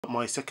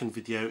My second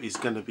video is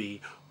going to be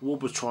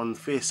Warbotron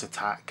Fierce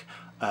Attack,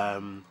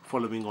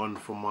 following on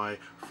from my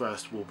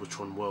first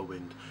Warbotron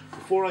Whirlwind.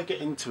 Before I get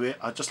into it,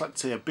 I'd just like to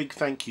say a big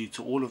thank you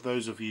to all of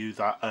those of you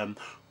that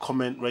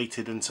comment,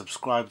 rated and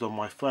subscribed on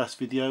my first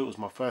video. It was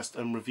my first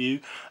review,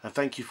 and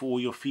thank you for all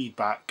your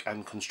feedback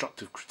and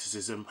constructive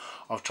criticism.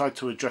 I've tried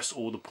to address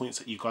all the points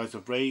that you guys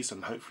have raised,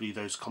 and hopefully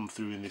those come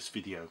through in this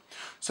video.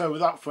 So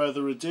without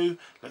further ado,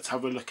 let's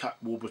have a look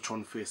at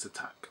Warbotron Fierce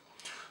Attack.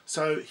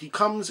 So he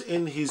comes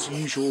in his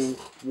usual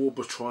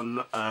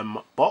Warbotron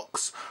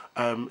box,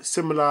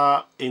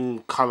 similar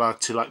in colour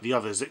to like the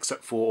others,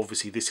 except for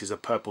obviously this is a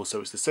purple,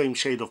 so it's the same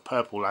shade of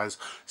purple as,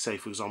 say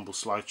for example,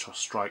 Slide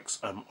Strike's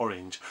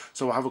orange.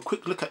 So we'll have a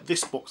quick look at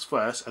this box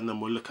first, and then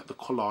we'll look at the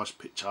collage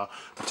picture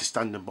which is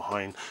standing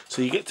behind.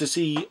 So you get to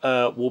see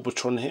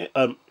Warbotron here,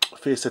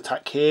 Fierce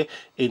Attack here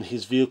in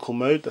his vehicle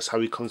mode. That's how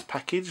he comes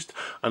packaged,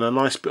 and a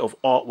nice bit of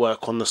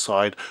artwork on the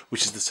side,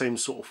 which is the same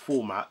sort of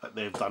format that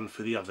they've done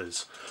for the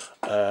others.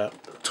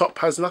 Top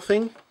has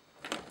nothing.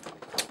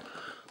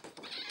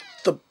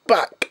 The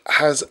back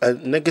has a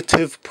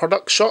negative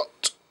product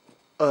shot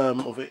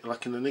of it,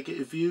 like in a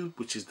negative view,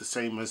 which is the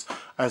same as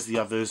the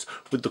others,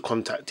 with the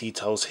contact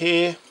details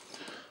here.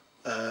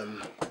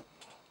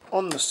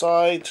 On the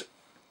side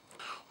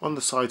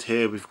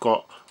here we've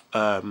got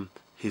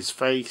his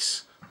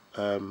face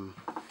on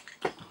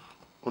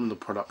the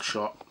product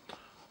shot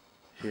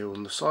here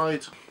on the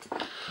side.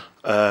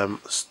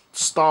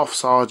 Staff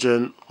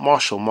Sergeant,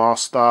 Marshal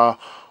Master,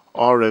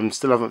 RM,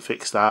 still haven't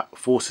fixed that,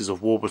 Forces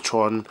of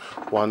Warbotron,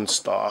 1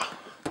 star.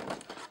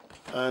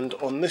 And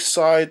on this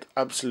side,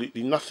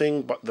 absolutely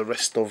nothing but the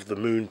rest of the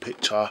moon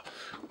picture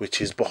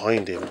which is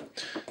behind him.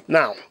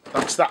 Now,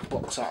 that's that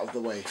box out of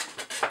the way.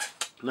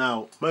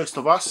 Now, most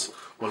of us,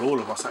 well all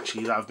of us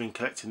actually, that have been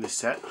collecting this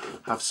set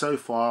have so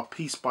far,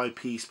 piece by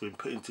piece, been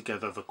putting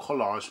together the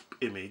collage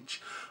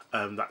image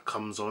that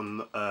comes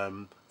on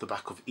the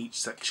back of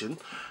each section.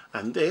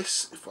 And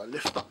this, if I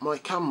lift up my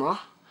camera,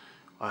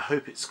 I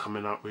hope it's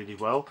coming out really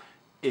well,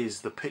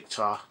 is the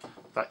picture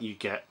that you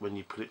get when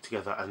you put it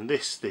together. And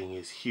this thing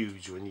is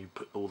huge when you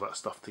put all that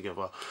stuff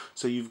together.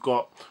 So you've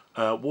got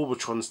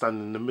Warbotron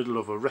standing in the middle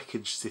of a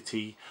wreckage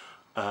city,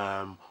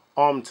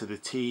 armed to the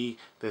T.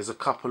 There's a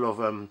couple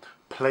of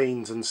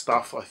planes and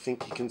stuff I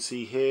think you can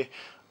see here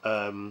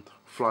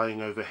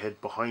flying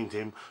overhead behind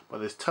him, but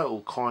there's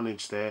total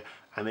carnage there,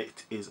 and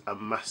it is a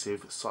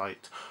massive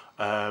sight.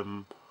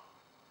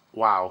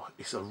 Wow,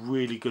 it's a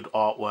really good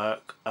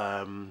artwork,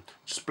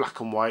 just black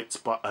and white,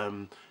 but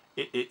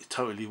it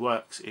totally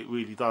works. It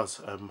really does.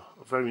 A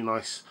very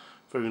nice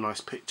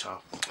picture.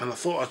 And I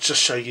thought I'd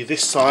just show you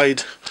this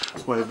side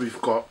where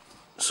we've got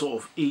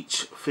sort of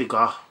each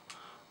figure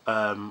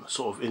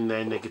sort of in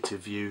their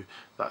negative view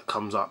that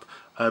comes up.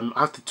 I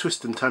have to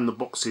twist and turn the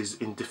boxes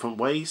in different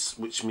ways,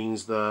 which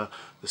means the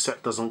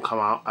set doesn't come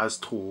out as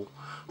tall,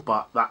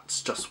 but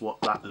that's just what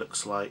that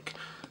looks like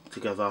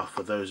together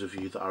for those of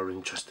you that are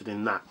interested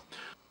in that.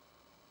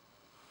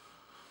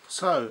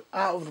 So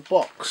out of the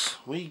box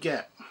we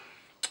get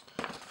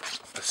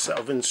a set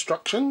of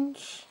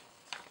instructions.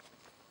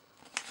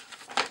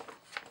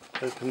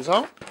 Opens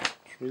up,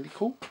 it's really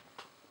cool.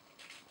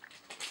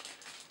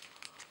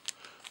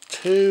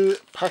 2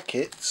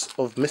 packets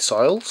of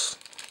missiles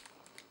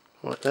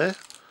right there,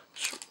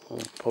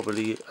 all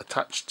probably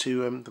attached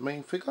to the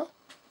main figure.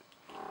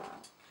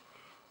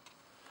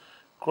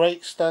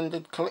 Great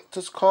standard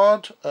collector's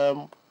card,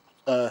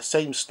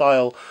 same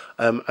style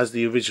as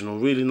the original.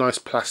 Really nice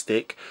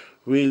plastic,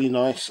 really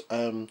nice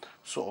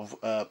sort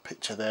of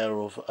picture there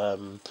of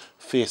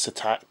Fierce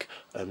Attack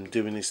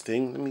doing his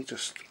thing. Let me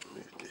just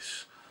move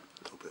this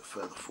a little bit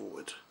further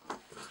forward.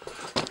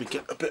 We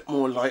get a bit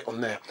more light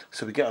on there.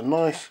 So we get a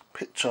nice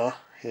picture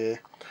here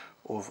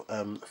of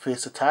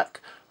Fierce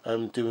Attack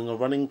doing a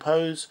running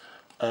pose,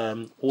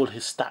 all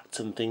his stats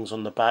and things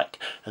on the back,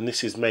 and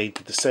this is made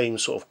with the same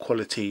sort of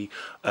quality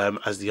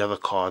as the other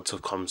cards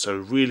have come. So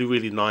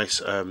really nice.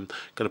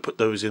 Gonna put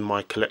those in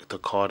my collector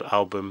card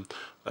album.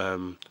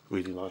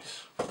 Really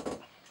nice.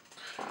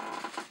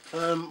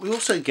 We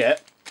also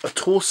get a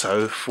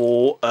torso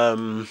for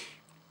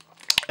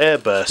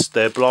Airburst,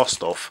 their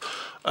blast off.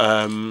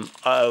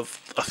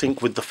 I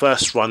think with the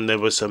first run there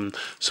was some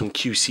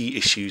QC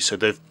issues, so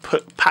they've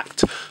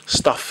packed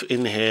stuff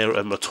in here,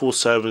 a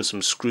torso and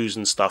some screws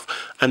and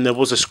stuff, and there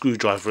was a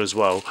screwdriver as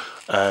well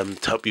to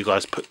help you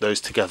guys put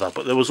those together.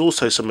 But there was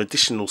also some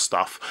additional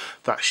stuff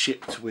that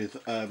shipped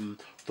with the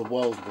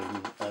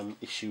Whirlwind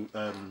issue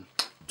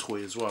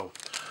toy as well.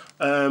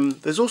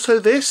 There's also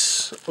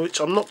this, which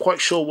I'm not quite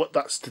sure what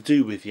that's to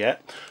do with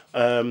yet.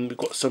 We've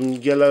got some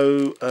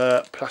yellow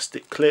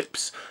plastic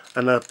clips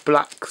and a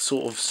black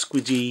sort of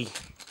squidgy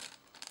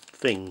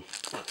thing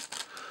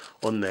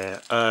on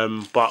there,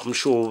 but I'm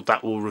sure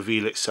that will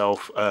reveal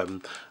itself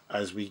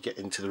as we get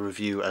into the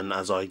review and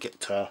as I get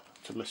to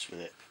mess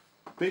with it.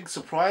 Big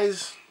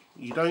surprise,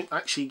 you don't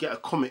actually get a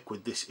comic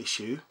with this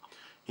issue.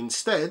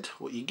 Instead,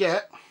 what you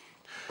get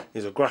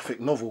is a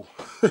graphic novel.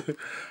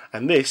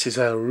 And this is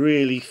a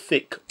really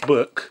thick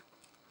book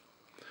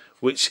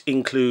which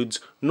includes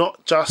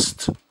not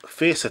just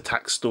Fierce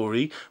Attack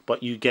story,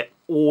 but you get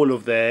all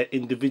of their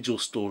individual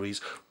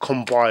stories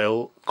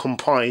compiled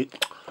to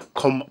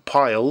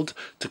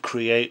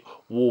create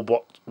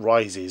Warbot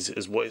Rises,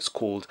 is what it's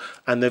called.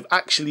 And they've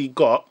actually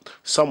got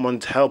someone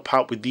to help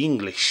out with the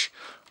English.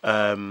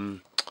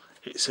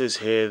 It says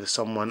here that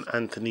someone,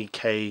 Anthony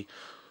K.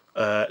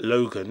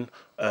 Logan,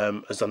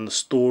 has done the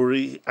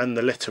story and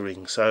the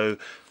lettering. So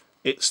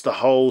it's the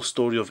whole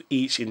story of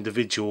each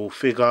individual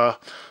figure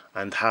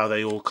and how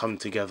they all come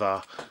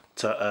together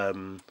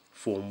to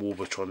form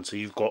Warbotron. So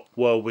you've got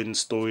Whirlwind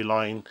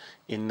storyline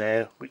in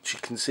there, which you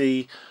can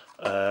see.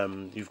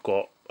 You've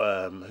got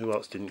who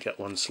else didn't get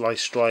one?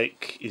 Slice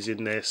Strike is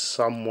in there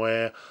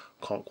somewhere.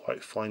 Can't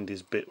quite find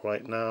his bit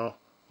right now.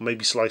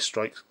 Maybe Slice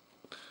Strike,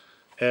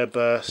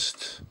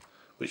 Airburst,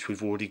 which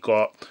we've already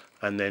got,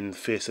 and then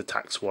Fierce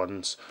Attacks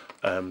ones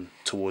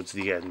towards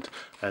the end,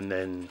 and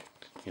then,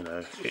 you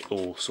know, it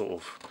all sort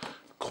of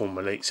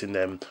culminates in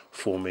them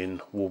forming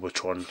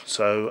Warbotron.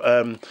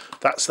 So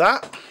that's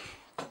that.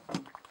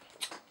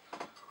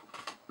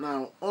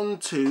 Now on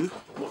to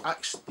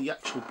the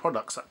actual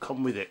products that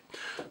come with it.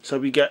 So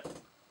we get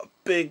a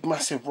big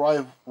massive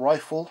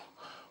rifle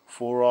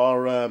for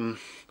our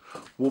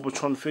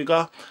Warbotron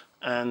figure,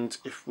 and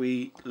if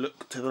we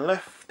look to the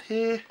left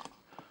here,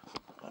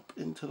 up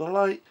into the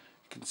light,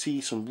 you can see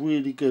some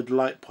really good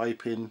light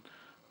piping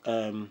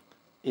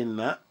in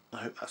that. I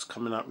hope that's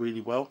coming out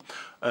really well.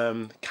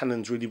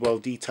 Cannon's really well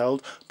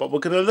detailed, but we're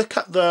going to look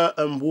at the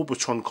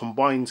Warbotron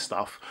combined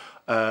stuff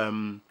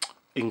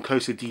in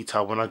closer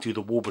detail when I do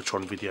the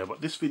Warbotron video,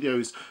 but this video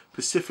is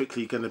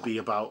specifically going to be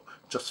about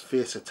just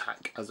Fierce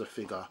Attack as a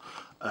figure.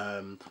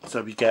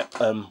 So we get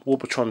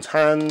Warbotron's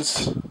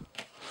hands,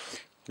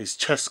 his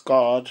chest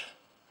guard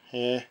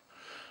here,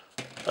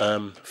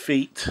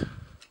 feet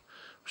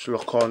which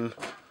lock on,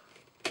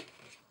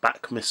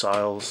 back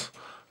missiles,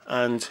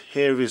 and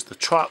here is the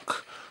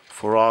truck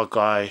for our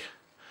guy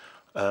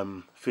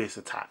Fierce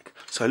Attack.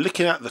 So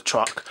looking at the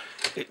truck,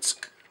 it's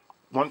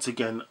once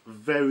again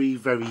very,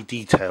 very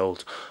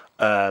detailed.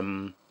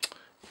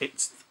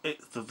 It's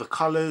the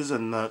colours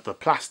and the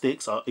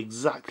plastics are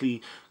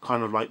exactly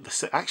kind of like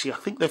the, actually I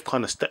think they've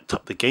kind of stepped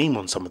up the game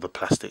on some of the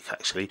plastic.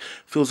 Actually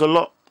feels a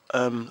lot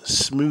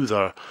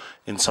smoother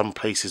in some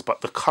places,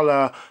 but the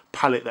colour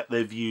palette that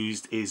they've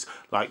used is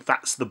like,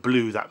 that's the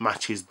blue that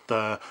matches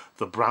the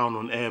brown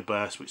on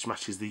Airburst, which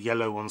matches the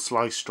yellow on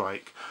Slice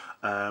Strike.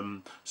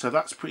 So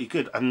that's pretty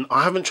good, and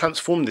I haven't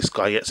transformed this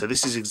guy yet, so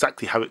this is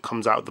exactly how it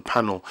comes out of the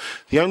panel.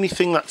 The only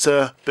thing that's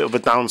a bit of a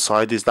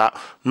downside is that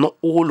not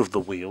all of the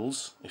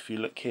wheels, if you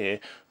look here,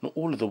 not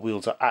all of the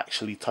wheels are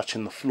actually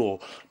touching the floor,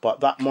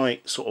 but that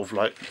might sort of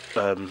like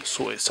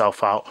sort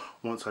itself out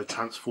once I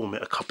transform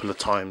it a couple of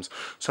times.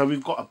 So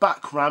we've got a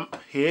back ramp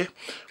here,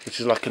 which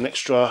is like an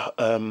extra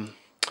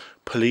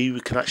pulley.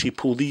 We can actually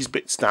pull these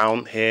bits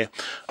down here,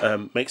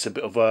 makes a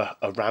bit of a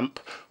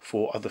ramp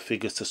for other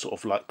figures to sort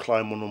of like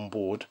climb on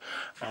board.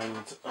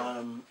 And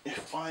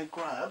if I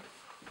grab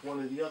one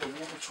of the other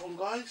Warbotron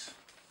guys,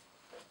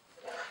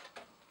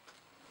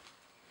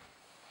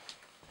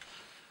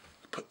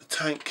 put the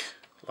tank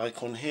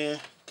like on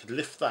here, to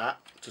lift that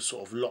to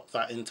sort of lock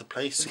that into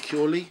place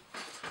securely,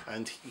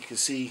 and you can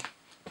see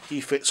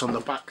he fits on the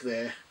back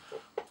there,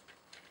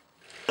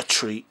 a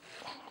treat.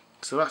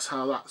 So that's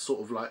how that sort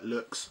of like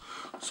looks,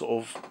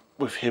 sort of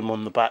with him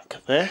on the back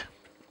there.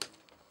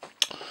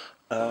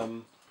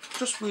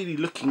 Just really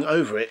looking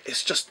over it,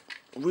 it's just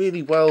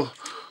really well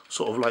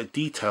sort of like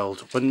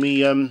detailed. When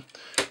we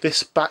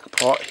this back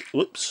part,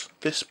 whoops,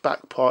 this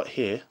back part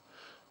here,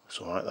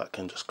 it's alright, that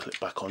can just clip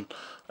back on.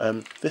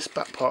 This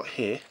back part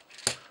here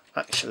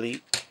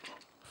actually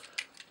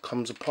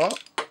comes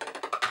apart.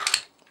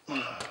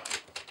 I'll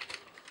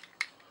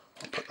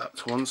put that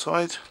to one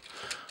side.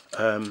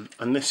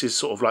 And this is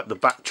sort of like the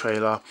back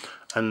trailer,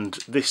 and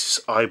this,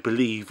 I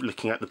believe,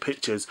 looking at the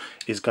pictures,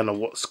 is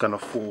what's gonna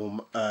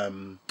form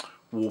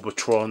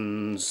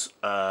Warbotron's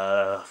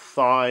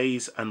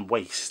thighs and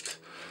waist.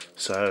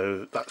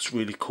 So that's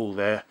really cool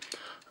there.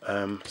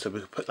 So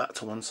we'll put that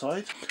to one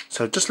side.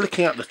 So just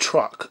looking at the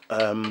truck,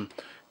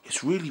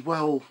 it's really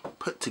well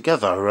put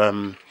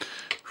together.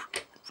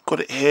 Got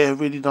it here,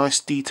 really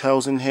nice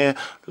details in here.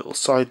 Little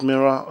side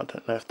mirror. I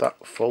don't know if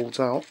that folds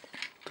out.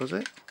 Does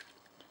it?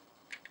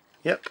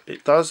 Yep,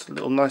 it does. A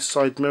little nice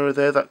side mirror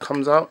there that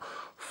comes out,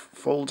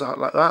 folds out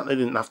like that. They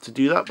didn't have to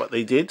do that, but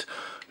they did.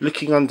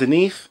 Looking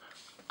underneath,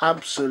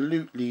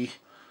 absolutely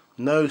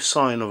no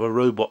sign of a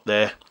robot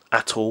there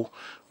at all,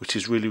 which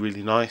is really,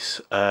 really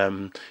nice.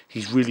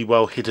 He's really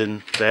well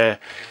hidden there.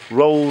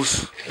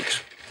 Rolls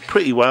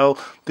pretty well.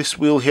 This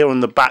wheel here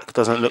on the back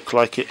doesn't look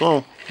like it.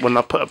 Oh, when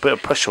I put a bit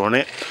of pressure on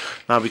it,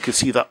 now we can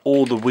see that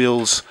all the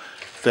wheels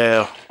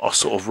there are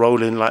sort of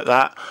rolling like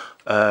that.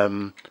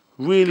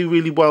 Really,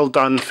 really well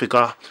done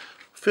figure.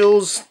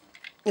 Feels,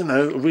 you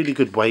know, a really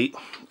good weight.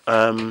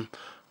 And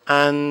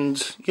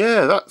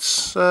yeah,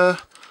 that's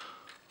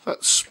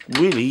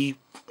really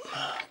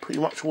pretty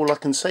much all I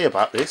can say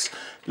about this.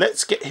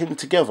 Let's get him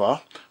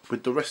together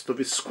with the rest of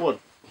his squad.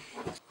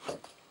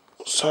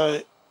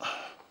 So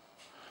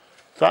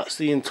that's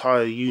the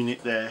entire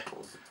unit there,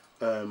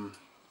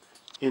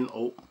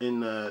 in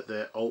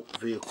their alt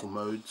vehicle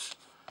modes,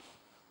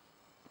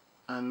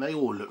 and they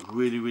all look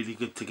really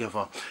good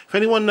together. If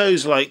anyone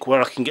knows like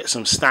where I can get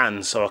some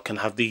stands so I can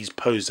have these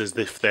posed as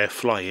if they're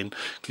flying,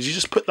 could you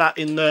just put that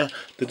in the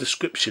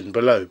description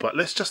below. But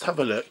let's just have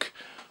a look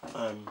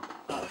at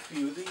a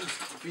few of these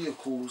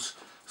vehicles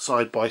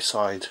side by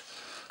side.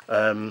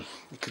 You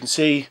can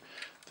see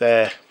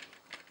they're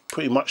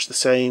pretty much the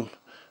same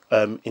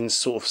in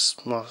sort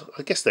of,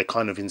 I guess they're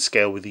kind of in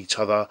scale with each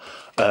other.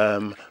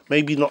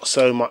 Maybe not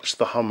so much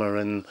the Hummer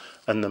and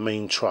the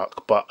main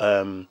truck, but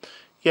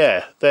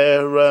yeah,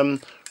 they're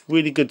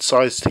really good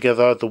size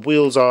together. The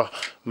wheels are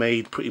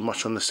made pretty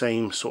much on the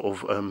same sort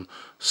of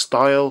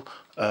style,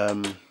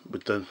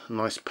 with the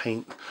nice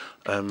paint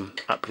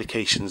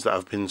applications that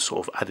have been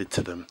sort of added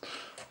to them.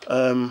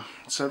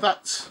 So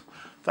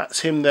that's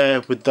him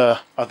there with the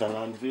other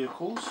land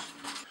vehicles.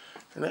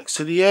 Next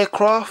to the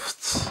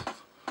aircraft,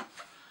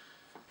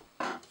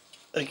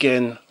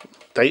 again,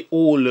 they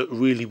all look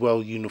really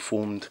well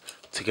uniformed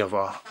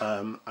together,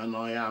 and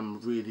I am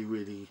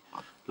really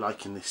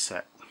liking this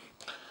set.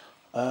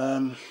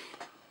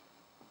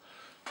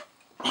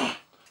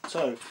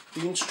 So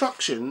the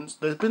instructions,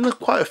 there's been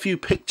quite a few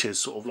pictures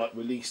sort of like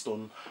released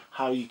on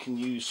how you can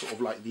use sort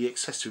of like the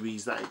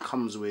accessories that it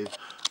comes with,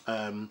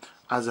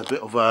 as a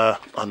bit of a,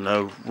 I don't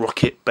know,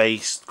 rocket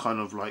based kind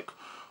of like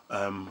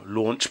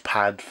launch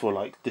pad for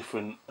like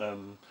different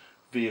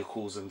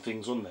vehicles and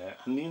things on there,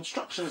 and the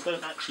instructions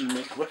don't actually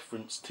make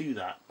reference to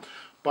that,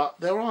 but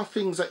there are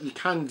things that you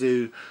can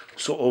do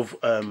sort of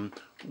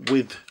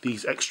with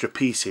these extra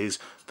pieces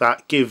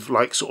that give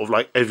like sort of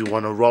like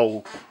everyone a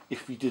role.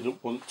 If you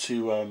didn't want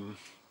to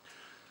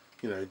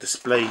you know,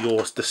 display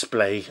your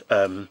display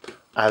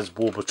as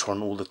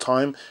Warbotron all the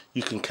time,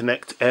 you can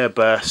connect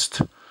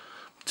Airburst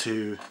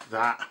to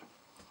that,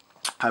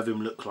 have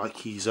him look like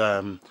he's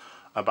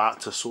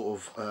about to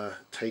sort of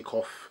take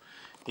off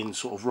in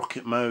sort of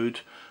rocket mode,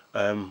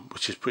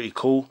 which is pretty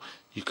cool.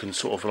 You can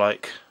sort of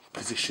like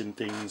position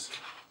things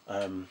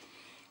a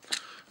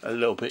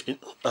little bit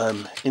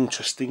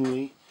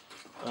interestingly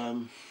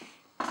on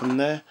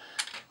there.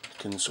 You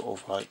can sort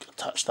of like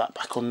attach that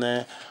back on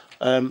there.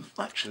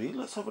 Actually,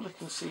 let's have a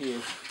look and see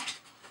if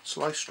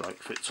Slice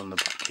Strike fits on the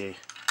back here.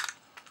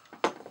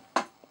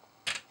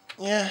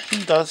 Yeah,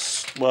 he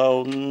does.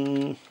 Well,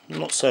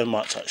 not so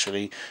much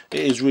actually.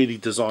 It is really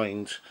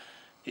designed.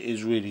 It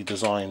is really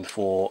designed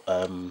for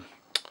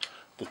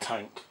the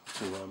tank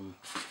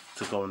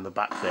to go on the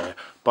back there.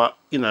 But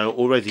you know,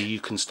 already you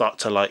can start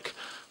to like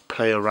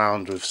play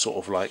around with sort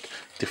of like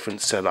different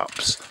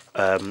setups,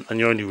 and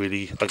you're only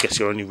really, I guess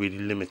you're only really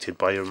limited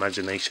by your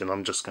imagination.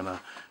 I'm just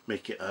gonna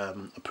make it a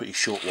pretty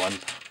short one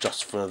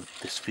just for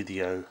this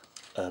video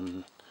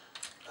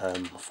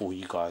for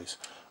you guys.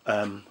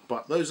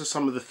 But those are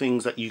some of the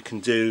things that you can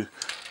do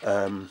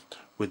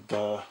with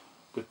the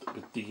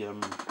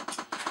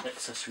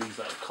accessories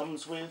that it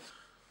comes with.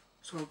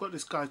 So I've got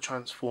this guy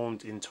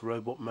transformed into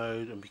robot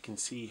mode, and we can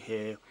see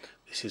here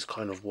this is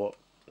kind of what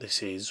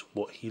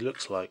he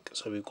looks like.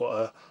 So we've got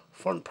a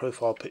front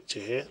profile picture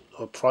here,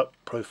 or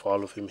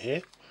profile of him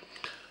here.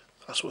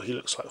 That's what he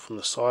looks like from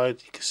the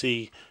side. You can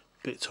see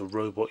bits of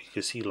robot, you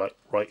can see like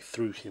right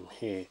through him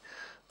here,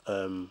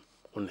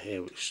 on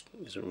here, which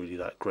isn't really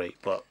that great,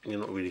 but you're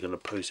not really going to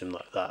pose him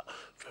like that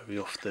very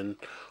often.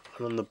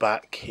 And on the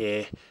back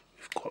here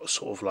we've got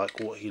sort of like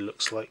what he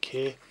looks like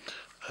here.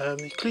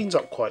 He cleans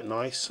up quite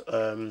nice.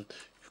 You've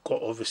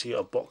got obviously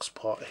a box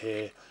part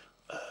here,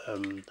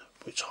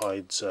 which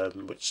hides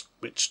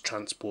which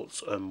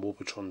transports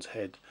Warbotron's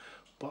head,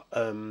 but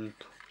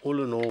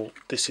all in all,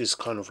 this is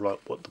kind of like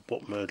what the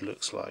bot mode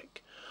looks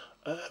like.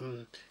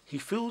 He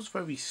feels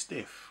very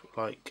stiff.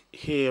 Like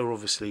here,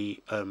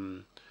 obviously,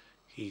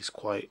 he's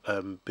quite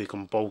big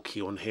and bulky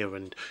on here,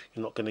 and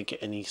you're not going to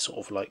get any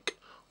sort of like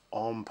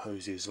arm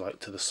poses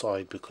like to the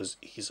side because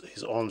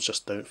his arms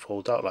just don't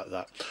fold out like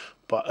that.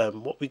 But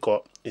what we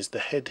got is the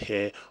head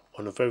here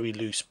on a very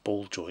loose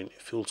ball joint.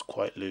 It feels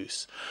quite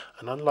loose,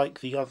 and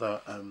unlike the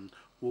other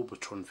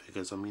Warbotron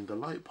figures, I mean, the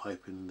light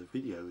piping in the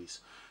video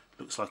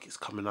looks like it's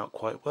coming out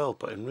quite well,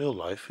 but in real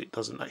life it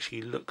doesn't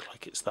actually look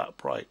like it's that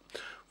bright.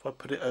 If I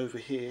put it over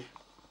here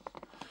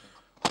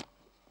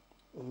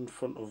in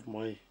front of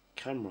my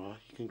camera,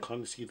 you can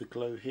kind of see the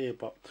glow here,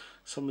 but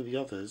some of the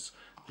others,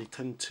 they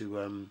tend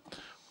to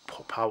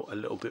pop out a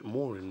little bit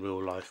more in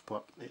real life,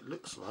 but it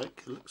looks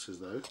as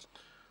though,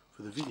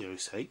 for the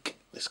video's sake,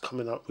 it's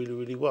coming out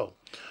really well.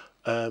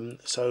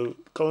 So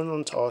going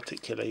on to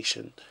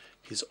articulation,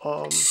 his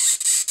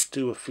arms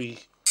do a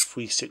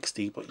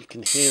 360, but you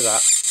can hear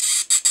that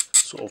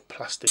sort of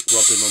plastic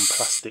rubbing on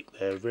plastic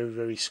there,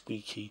 very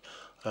squeaky.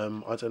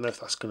 I don't know if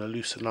that's going to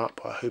loosen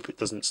up. I hope it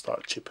doesn't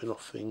start chipping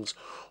off things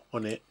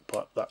on it,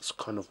 but that's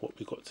kind of what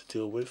we got to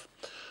deal with.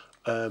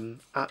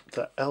 At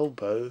the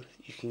elbow,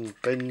 you can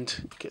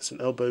get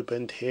an elbow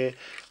bend here,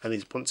 and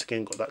he's once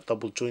again got that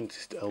double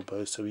jointed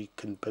elbow, so he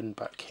can bend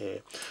back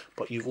here.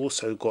 But you've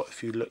also got,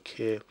 if you look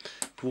here,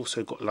 you've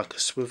also got like a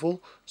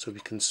swivel, so we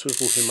can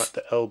swivel him at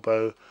the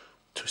elbow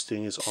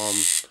twisting his arm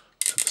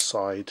to the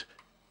side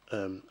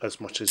as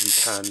much as he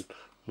can,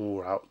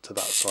 more out to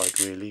that side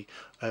really.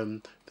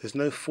 There's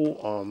no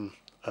forearm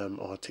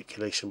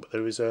articulation, but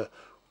there is a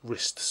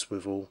wrist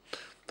swivel.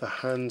 The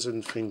hands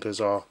and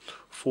fingers are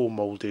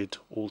four-molded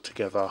all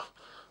together.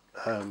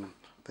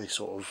 They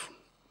sort of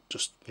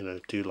just, you know,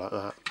 do like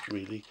that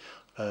really.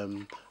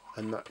 And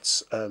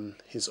that's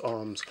his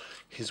arms.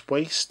 His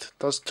waist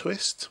does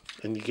twist,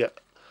 and you get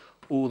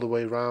all the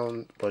way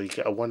round, well, you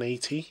get a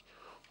 180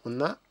 on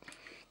that,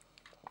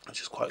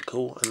 which is quite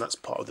cool, and that's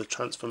part of the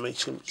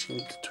transformation which you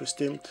need to twist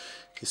him.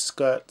 His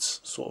skirts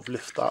sort of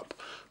lift up,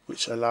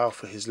 which allow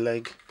for his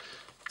leg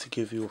to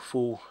give you a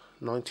full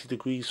 90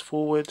 degrees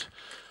forward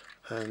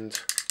and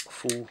a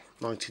full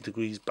 90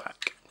 degrees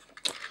back.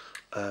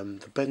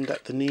 The bend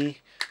at the knee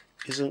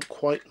isn't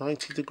quite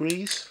 90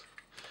 degrees,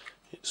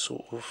 it's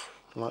sort of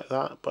like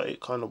that, but it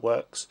kind of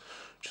works,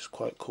 which is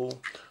quite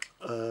cool.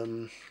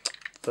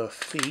 The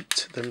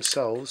feet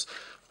themselves,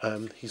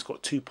 he's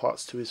got two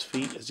parts to his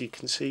feet, as you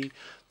can see.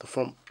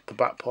 The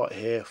back part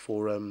here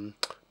for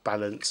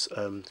balance,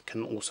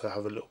 can also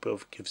have a little bit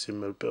of, gives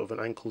him a bit of an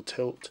ankle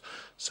tilt,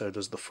 so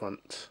does the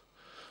front.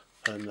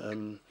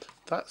 And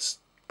that's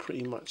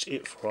pretty much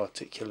it for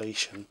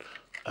articulation.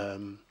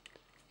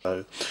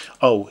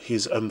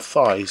 His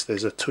thighs,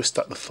 there's a twist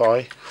at the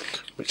thigh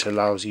which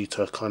allows you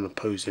to kind of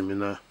pose him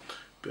in a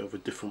bit of a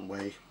different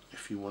way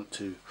if you want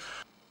to.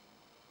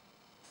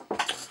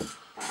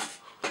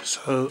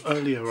 So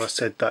earlier I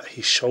said that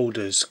his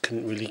shoulders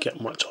couldn't really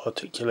get much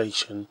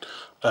articulation,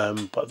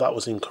 but that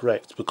was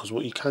incorrect, because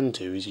what you can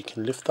do is you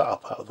can lift that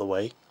up out of the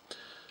way,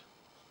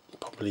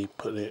 probably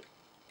put it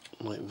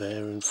like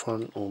there in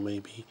front, or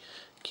maybe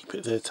keep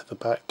it there to the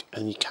back,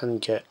 and you can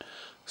get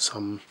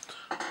some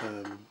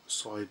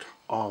side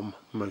arm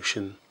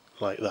motion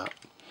like that.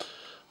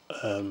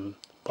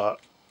 But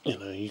you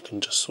know, you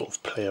can just sort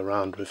of play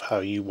around with how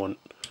you want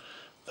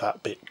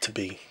that bit to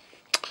be.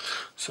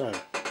 So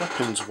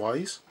weapons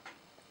wise,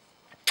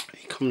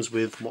 he comes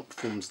with what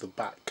forms the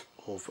back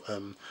of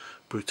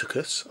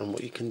Bruticus, and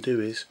what you can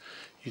do is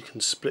you can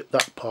split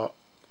that part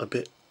a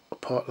bit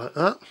apart like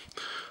that,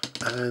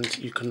 and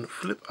you can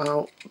flip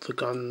out the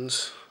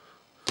guns,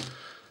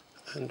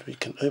 and we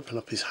can open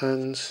up his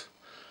hands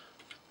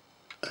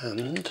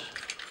and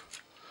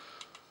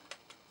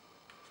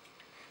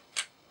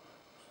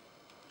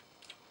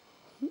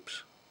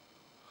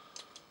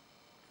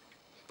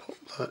pop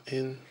that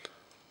in.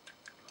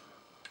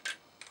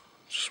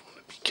 Just want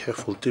to be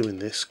careful doing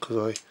this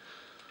because I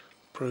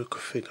broke a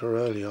figure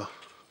earlier.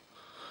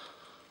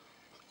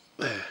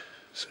 There,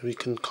 so we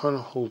can kind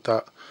of hold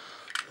that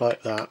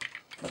like that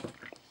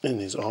in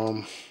his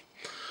arm.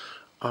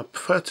 I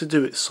prefer to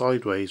do it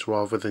sideways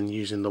rather than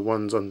using the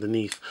ones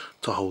underneath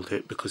to hold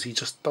it, because he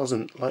just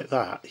doesn't, like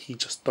that, he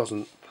just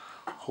doesn't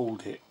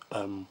hold it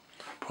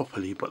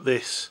properly, but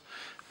this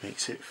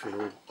makes it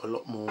feel a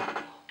lot more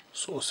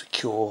sort of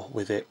secure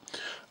with it.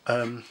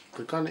 The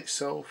gun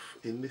itself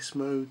in this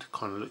mode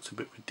kind of looks a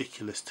bit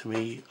ridiculous to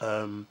me.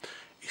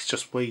 It's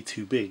just way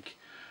too big,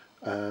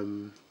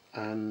 and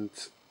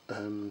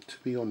to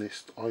be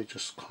honest, I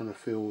just kind of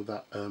feel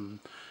that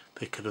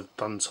they could have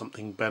done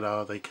something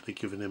better. They could have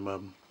given him a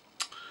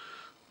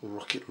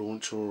rocket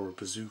launcher or a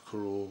bazooka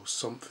or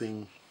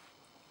something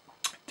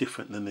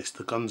different than this.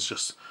 The gun's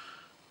just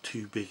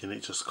too big and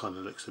it just kind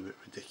of looks a bit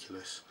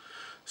ridiculous.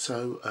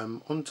 So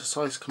on to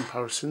size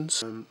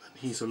comparisons, and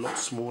he's a lot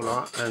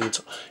smaller, and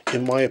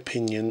in my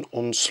opinion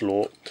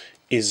Onslaught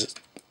is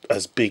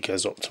as big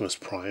as Optimus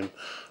Prime.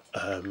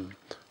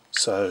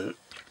 So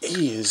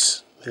he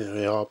is, there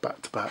we are,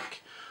 back to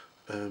back.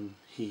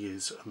 He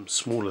is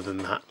smaller than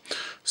that.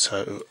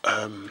 So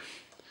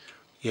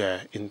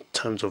yeah, in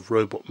terms of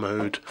robot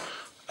mode,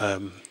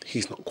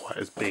 he's not quite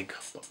as big,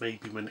 but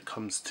maybe when it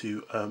comes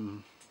to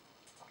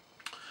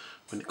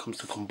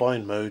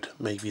combined mode,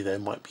 maybe there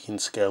might be in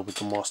scale with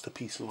the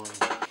Masterpiece line,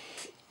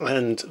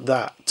 and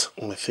that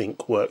I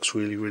think works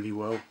really, really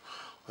well.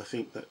 I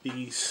think that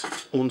these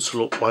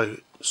Onslaught I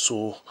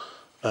saw,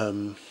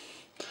 well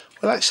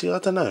actually I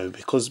don't know,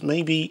 because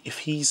maybe if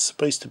he's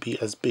supposed to be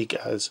as big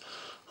as,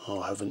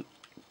 oh I haven't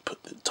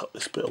tucked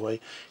this bit away,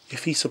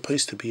 if he's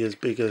supposed to be as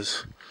big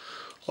as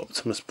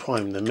Optimus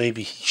Prime, then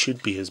maybe he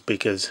should be as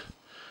big as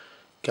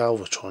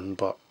Galvatron,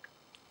 but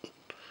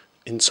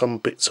in some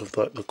bits of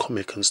the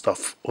comic and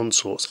stuff,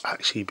 Onslaught's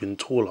actually been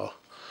taller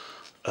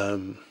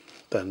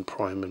than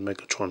Prime and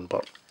Megatron.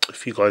 But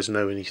if you guys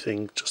know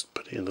anything, just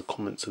put it in the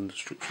comments and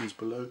descriptions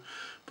below.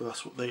 But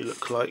that's what they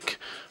look like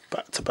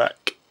back to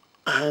back.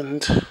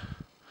 And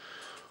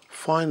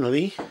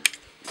finally,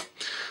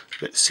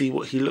 let's see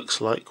what he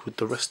looks like with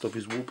the rest of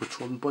his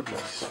Warbotron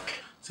bodies.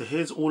 So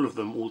here's all of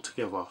them all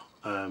together,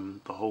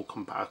 the whole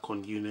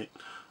Combaticon unit.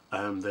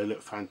 They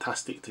look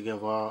fantastic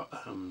together.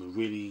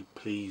 Really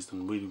pleased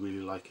and really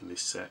liking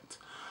this set.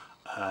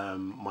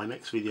 My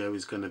next video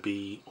is going to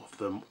be of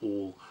them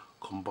all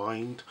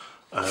combined,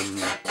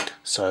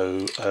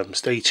 so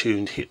stay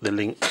tuned, hit the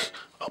link.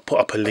 I'll put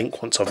up a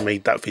link once I've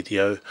made that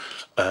video,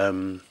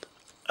 and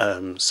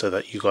so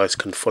that you guys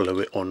can follow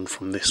it on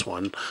from this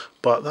one.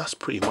 But that's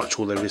pretty much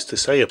all there is to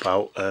say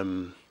about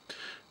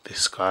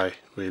this guy,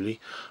 really.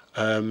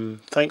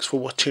 Thanks for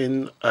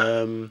watching,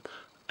 and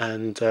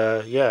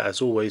yeah,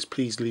 as always,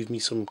 please leave me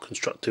some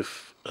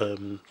constructive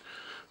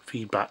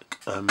feedback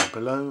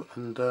below,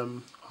 and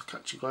I'll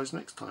catch you guys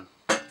next time.